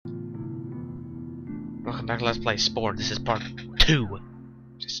Welcome back to Let's Play Spore. This is part 2.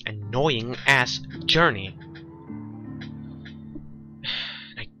 This annoying ass journey.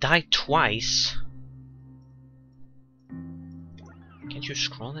 I died twice. Can't you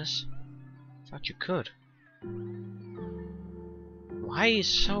scroll this? Thought you could. Why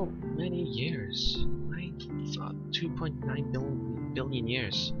so many years? I thought 2.9 billion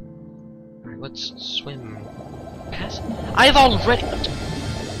years. Alright, let's swim past. I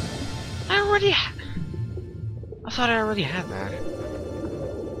thought I already had that.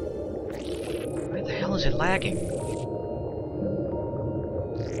 Why the hell is it lagging?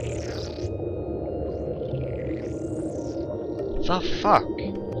 The fuck?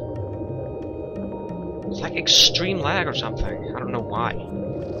 It's like extreme lag or something. I don't know why.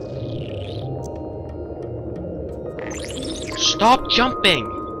 Stop jumping!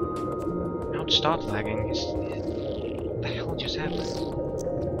 Now it stopped lagging. What the hell just happened?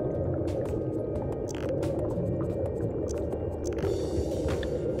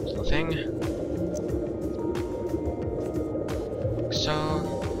 Thing. So,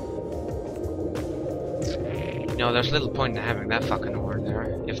 you know, there's little point in having that fucking horn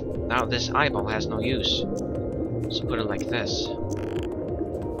there. If now this eyeball has no use, so put it like this.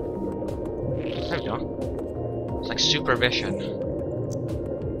 There we go. It's like supervision.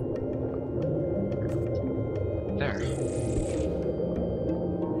 There.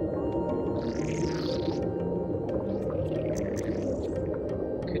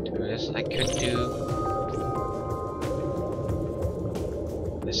 I could do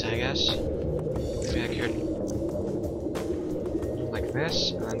this, I guess. Maybe I could like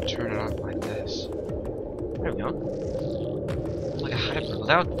this and then turn it off like this. There we go. Like a hyper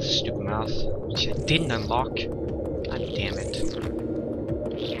without the stupid mouth, which I didn't unlock. God damn it.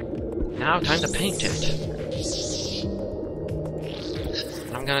 Now time to paint it.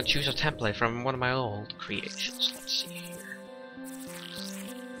 And I'm gonna choose a template from one of my old creations. Let's see.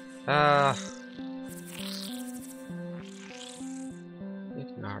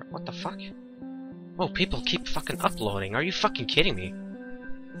 What the fuck? Oh, people keep fucking uploading. Are you fucking kidding me?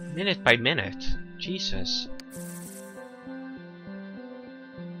 Minute by minute. Jesus.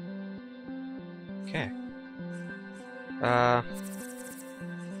 Okay. Let's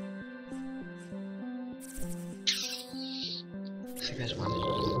see this one.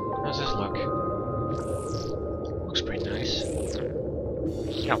 How does this look? Looks pretty nice.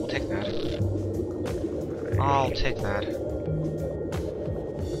 Yeah, we'll take that. I'll take that.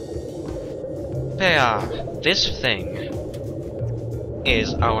 There! This thing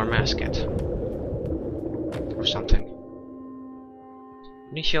is our mascot. Or something.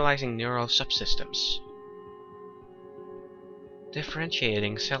 Initializing neural subsystems.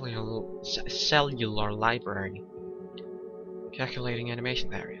 Differentiating cellular library. Calculating animation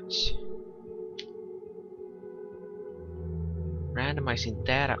variants. Randomizing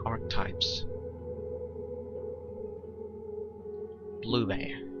data archetypes.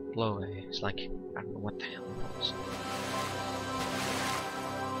 Blu-ray. Blu-ray. It's like, I don't know what the hell it was.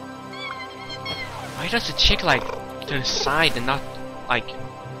 Why does the chick like to the side and not like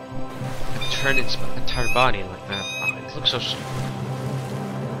turn its entire body like that? Oh, it looks so stupid.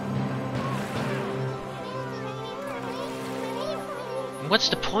 What's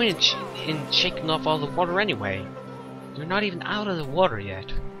the point in shaking off all the water anyway? You're not even out of the water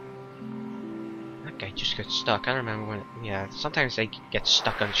yet. That guy just got stuck. I remember when, yeah, sometimes they get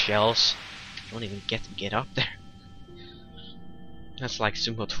stuck on shells. Don't even get to get up there. That's like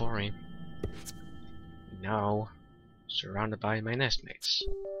Sumotori. Now, surrounded by my nestmates.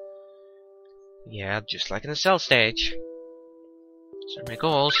 Yeah, just like in the cell stage. Those are my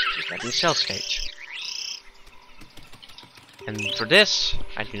goals, just like in the cell stage. And for this,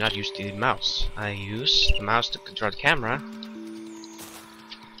 I do not use the mouse. I use the mouse to control the camera.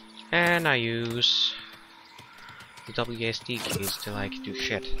 And I use the WASD keys to like do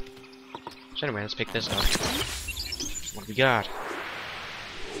shit. So anyway, let's pick this up. What do we got?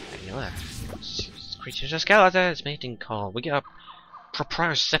 I know that. This creature's a skeleton, it's mating call. We got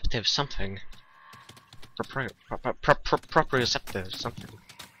proprioceptive something. Proprioceptive something.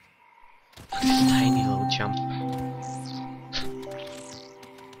 This tiny little jump.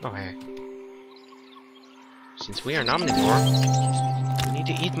 Okay. Since we are an omnivore, we need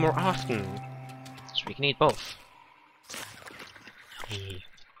to eat more often. So we can eat both. A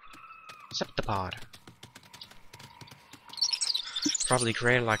septipod. Probably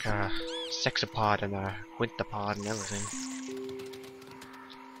create like a sexapod and a quintapod and everything.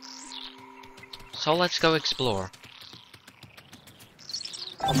 So let's go explore.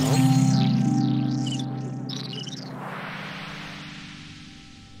 Oh no.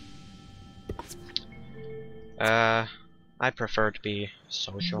 I prefer to be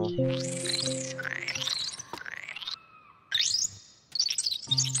social.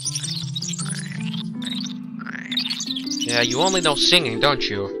 Yeah, you only know singing, don't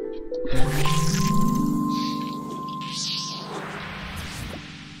you?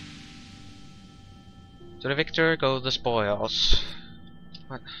 To the victor go the spoils.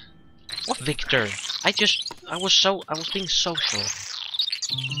 What? What victor? I was being social.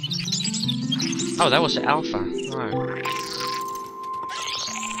 Oh, that was the alpha. Alright.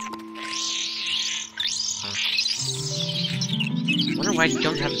 I wonder why you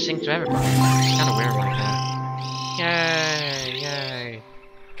don't have to sing to everybody. It's kinda weird like that. Yay! Yay!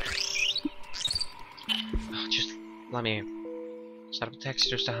 Oh, just let me set up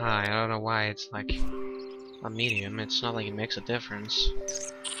textures to high. I don't know why it's like a medium. It's not like it makes a difference.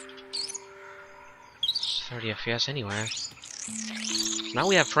 It's 30 FPS anyway. Now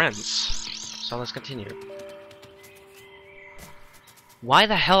we have friends. So let's continue. Why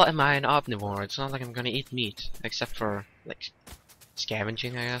the hell am I an omnivore? It's not like I'm gonna eat meat, except for like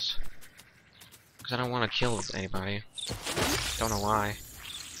scavenging, I guess. Because I don't want to kill anybody. Don't know why.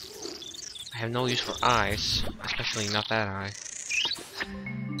 I have no use for eyes, especially not that eye.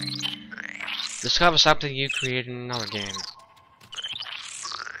 Discover something you created in another game.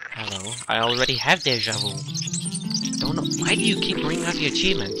 Hello. I already have deja vu. Don't know. Why do you keep bringing up the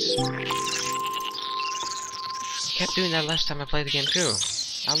achievements? You kept doing that last time I played the game too.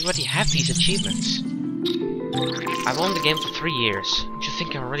 I already have these achievements. I've owned the game for 3 years. Don't you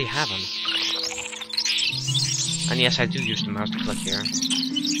think I already have them? And yes, I do use the mouse to click here.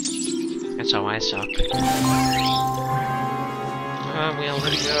 That's how I suck. We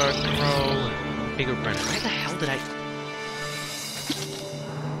already got a crow. Bigger brand. Why the hell did I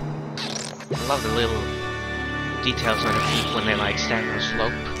love the little details on the feet when they like stand on a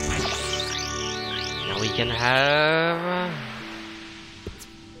slope. Now we can have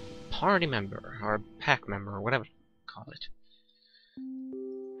party member or pack member or whatever you call it.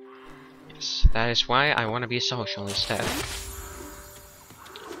 Yes, that is why I want to be social instead.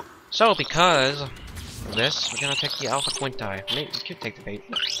 So because of this, we're gonna take the Alpha Quinti. Maybe we could take the bait.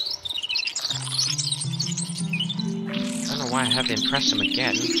 I don't know why I have to impress them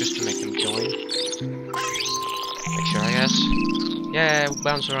again, just to make them join. Make sure, I guess. Yeah, we'll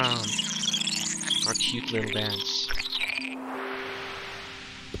bounce around. Our cute little dance.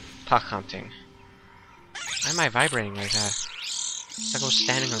 Puck hunting. Why am I vibrating like that? It's like I was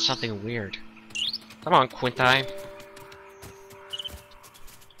standing on something weird. Come on, Quinti.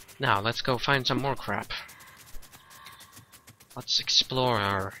 Now, let's go find some more crap. Let's explore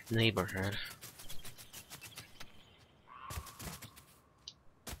our neighborhood.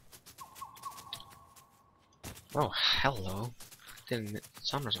 Oh, hello. Didn't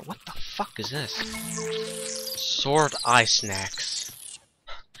Summers. What the fuck is this? Sword eye snacks.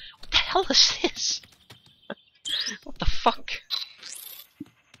 What the hell is this? What the fuck?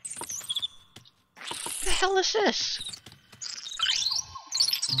 What the hell is this?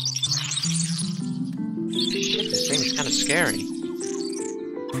 Shit, this thing is kind of scary.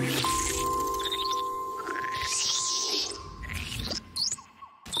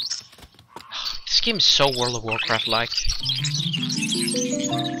 This game is so World of Warcraft-like.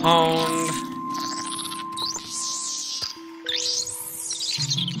 Pwned.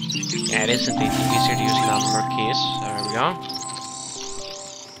 Yeah, it is indeed easier to use number keys. There we go.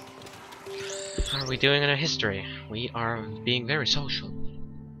 How are we doing in our history? We are being very social.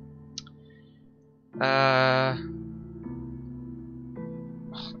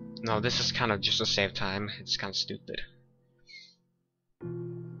 No, this is kind of just a save time. It's kind of stupid.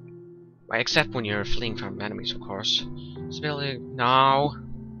 Well, except when you're fleeing from enemies, of course. Stability. No.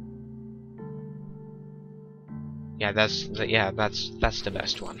 Yeah, that's the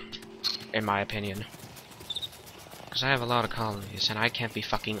best one, in my opinion. Because I have a lot of colonies, and I can't be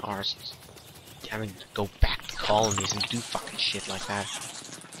fucking arsed. I mean, go back to colonies and do fucking shit like that.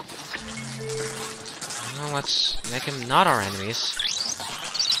 Well, let's make them not our enemies.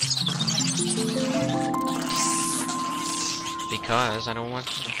 Because I don't want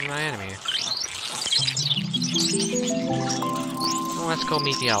to be my enemy. Well, let's go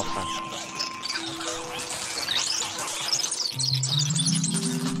meet the Alpha.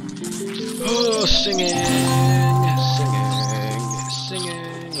 Oh, singing!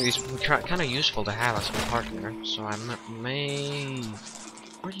 Singing! These are kind of useful to have as a partner, so I may...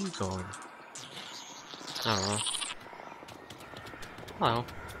 Where are you going? I don't know. Hello.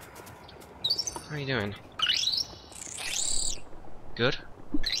 How are you doing? Good?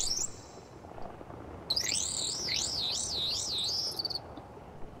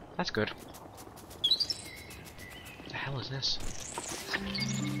 That's good. hell is this?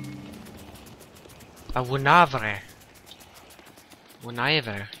 A Wunavre.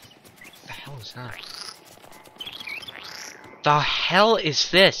 Wunavre. What the hell is that? The hell is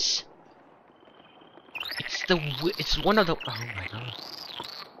this? It's one of the. Oh my god.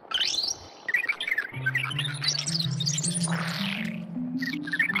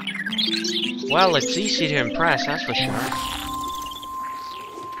 Well, it's easy to impress, that's for sure.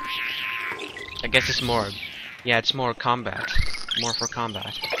 I guess it's more. Yeah, it's more combat. More for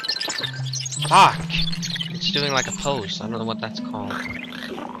combat. Fuck! It's doing like a pose. I don't know what that's called.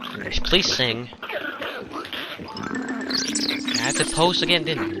 Please sing. I had to pose again,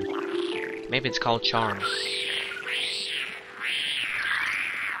 didn't you? Maybe it's called charm.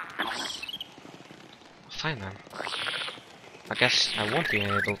 Fine then. I guess I won't be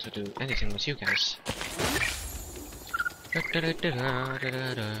able to do anything with you guys.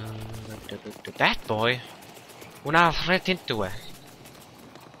 That boy! We're now right into it.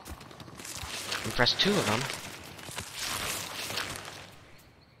 Impress 2 of them.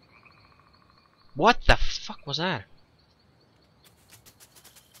 What the fuck was that?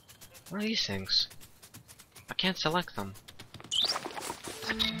 What are these things? I can't select them.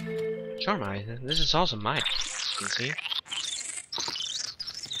 Sure, this is also mine. You can see.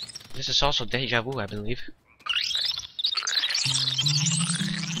 This is also deja vu, I believe.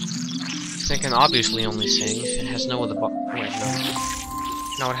 This thing can obviously only sing. It has no other wait, no.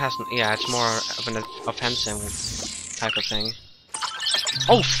 No, it hasn't. Yeah, it's more of an offensive type of thing.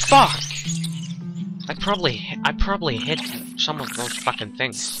 Oh fuck! I probably hit some of those fucking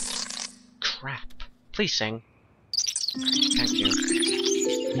things. Crap. Please sing. Thank you.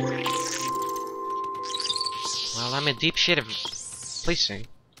 Well, I'm in deep shit if... Please sing.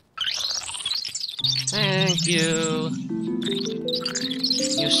 Thank you.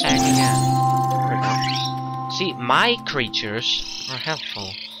 You sang again. There we go. See, my creatures are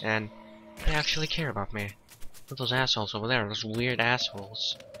helpful, and they actually care about me. Not those assholes over there, those weird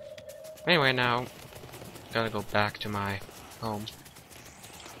assholes. Anyway, now, gotta go back to my home.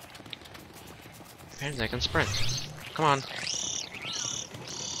 Apparently I can sprint. Come on.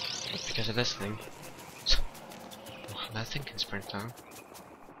 Because of this thing. Oh, that thing can sprint though.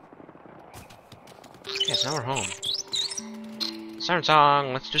 Yes, now we're home. Siren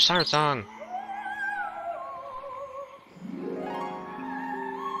song! Let's do siren song!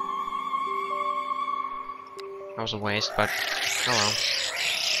 That was a waste, but oh well.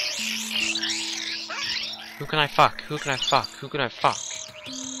 Who can I fuck? Who can I fuck? Who can I fuck?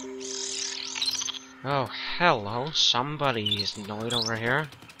 Oh, hello. Somebody is annoyed over here.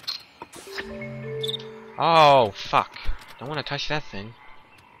 Oh, fuck. Don't want to touch that thing.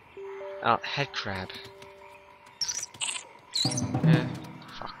 Oh, head crab.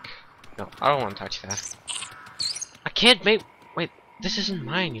 Fuck. No, I don't want to touch that. I can't make... Wait, this isn't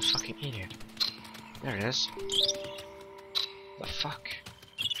mine, you fucking idiot. There it is. The fuck?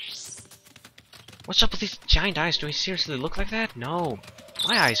 What's up with these giant eyes? Do they seriously look like that? No.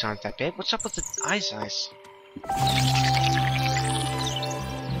 My eyes aren't that big. What's up with the eyes?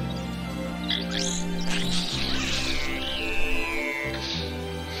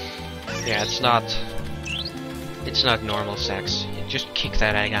 Yeah, it's not normal sex. You just kick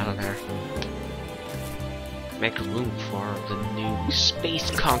that egg out of there. Make room for the new Space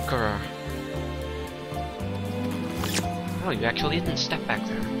Conqueror. Oh, you actually didn't step back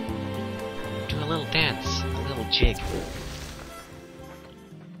there. Do a little dance, a little jig.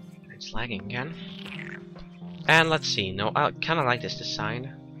 It's lagging again. And let's see. No, I kind of like this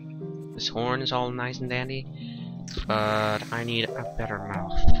design. This horn is all nice and dandy, but I need a better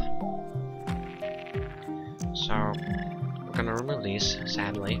mouth. So we're gonna remove these,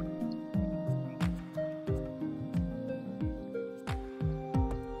 sadly.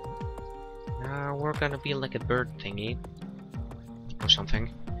 Now we're gonna be like a bird thingy or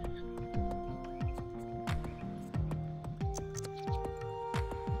something.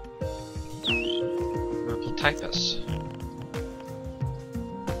 Purple typus.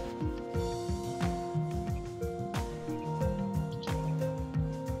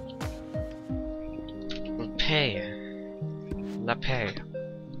 La Paix.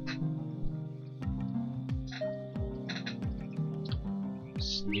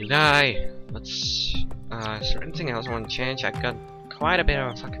 New guy. Let's. Is there anything else I want to change? I've got quite a bit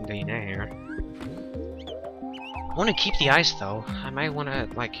of fucking DNA here. I want to keep the eyes though. I might want to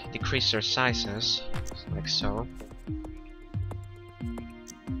like decrease their sizes, like so.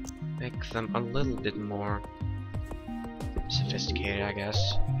 Make them a little bit more sophisticated, I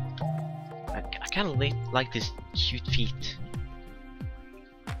guess. I kind of like these cute feet.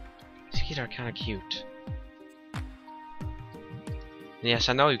 These feet are kind of cute. Yes,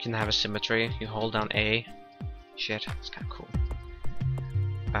 I know you can have a symmetry. You hold down A. Shit, it's kind of cool.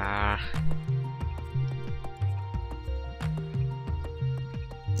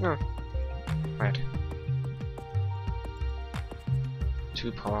 Oh, right.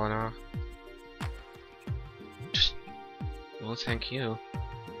 2 power now. Just, well, thank you.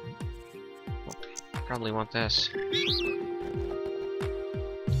 Probably want this.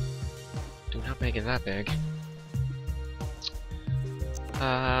 Do not make it that big.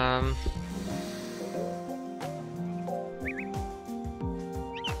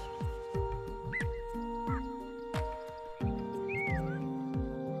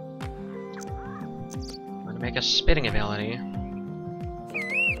 Make a spitting ability.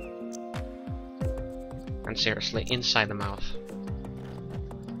 And seriously, inside the mouth.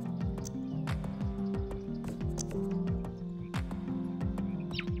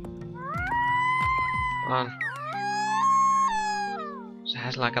 On. So it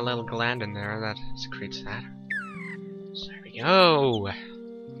has like a little gland in there that secretes that. So there we go.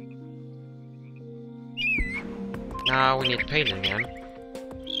 Now we need to paint it again.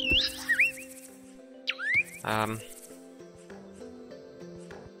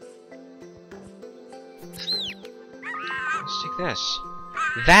 Let's take this.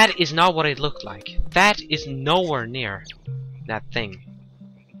 That is not what it looked like. That is nowhere near that thing.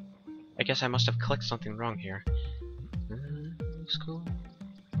 I guess I must have clicked something wrong here. Looks cool.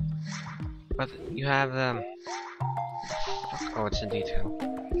 But you have, oh, it's in detail.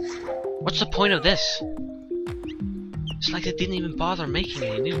 What's the point of this? It's like they didn't even bother making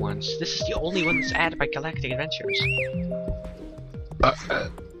any new ones. This is the only one that's added by Galactic Adventures.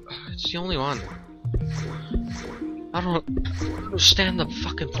 It's the only one. I don't understand the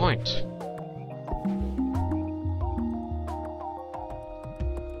fucking point.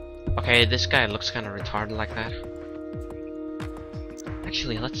 Okay, this guy looks kind of retarded like that.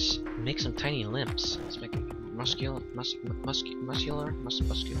 Actually, let's make some tiny limbs. Let's make it muscular. I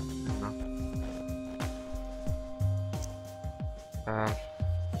don't know.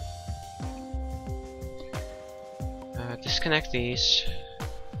 Disconnect these.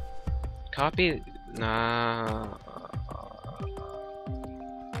 Copy.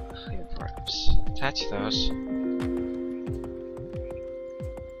 Attach those.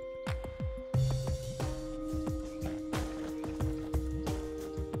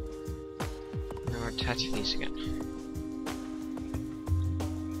 Now attach these again.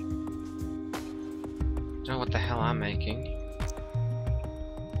 Don't know what the hell I'm making.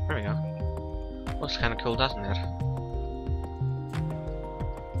 There we go. Looks kind of cool, doesn't it?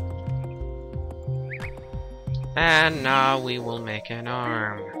 And now we will make an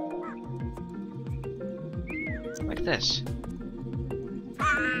arm. Like this.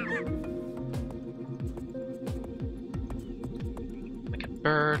 Like a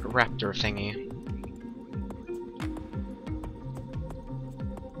bird raptor thingy.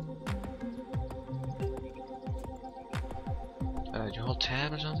 Did you hold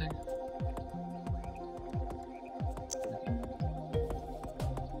tab or something?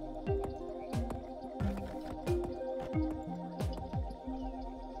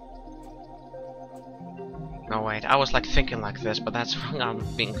 No wait, I was like thinking like this, but that's wrong. I'm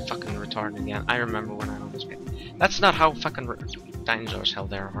being fucking retarded again. I remember when I was getting. That's not how fucking dinosaurs held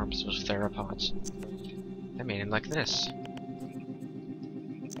their arms. It was theropods. They made it like this.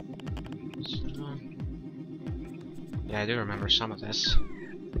 Yeah, I do remember some of this.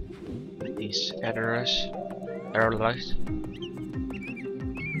 These editors. Airlight.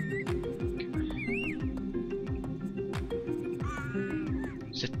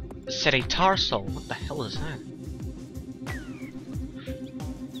 Said a tarsal. What the hell is that?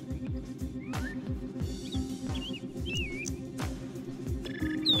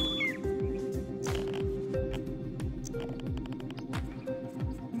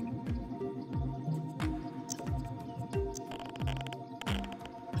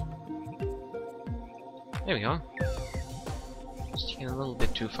 There we go. Just taking a little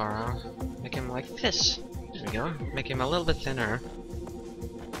bit too far out. Make him like this. There we go. Make him a little bit thinner.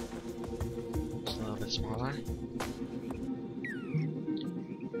 Smaller.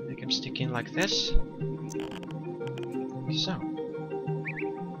 Make him stick in like this. So.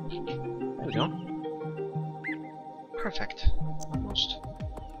 There we go. Perfect. Almost.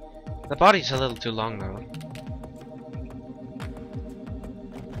 The body's a little too long though.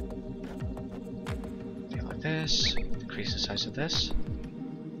 Okay, like this. Decrease the size of this.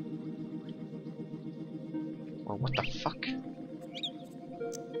 Or what the fuck?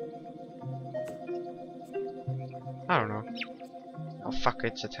 I don't know. Oh fuck,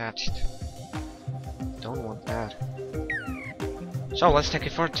 it's attached. Don't want that. So let's take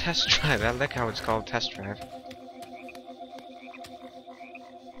it for a test drive. I like how it's called test drive.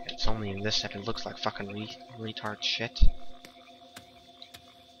 It's only in this that it looks like fucking retard shit.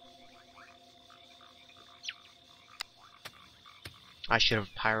 I should have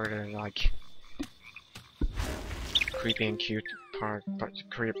pirated like creepy and cute part, but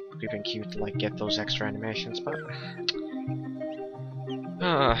creepy and cute to like get those extra animations, but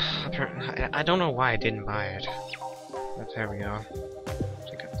I don't know why I didn't buy it. But there we go. I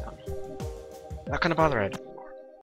think I'm done. Not gonna bother it.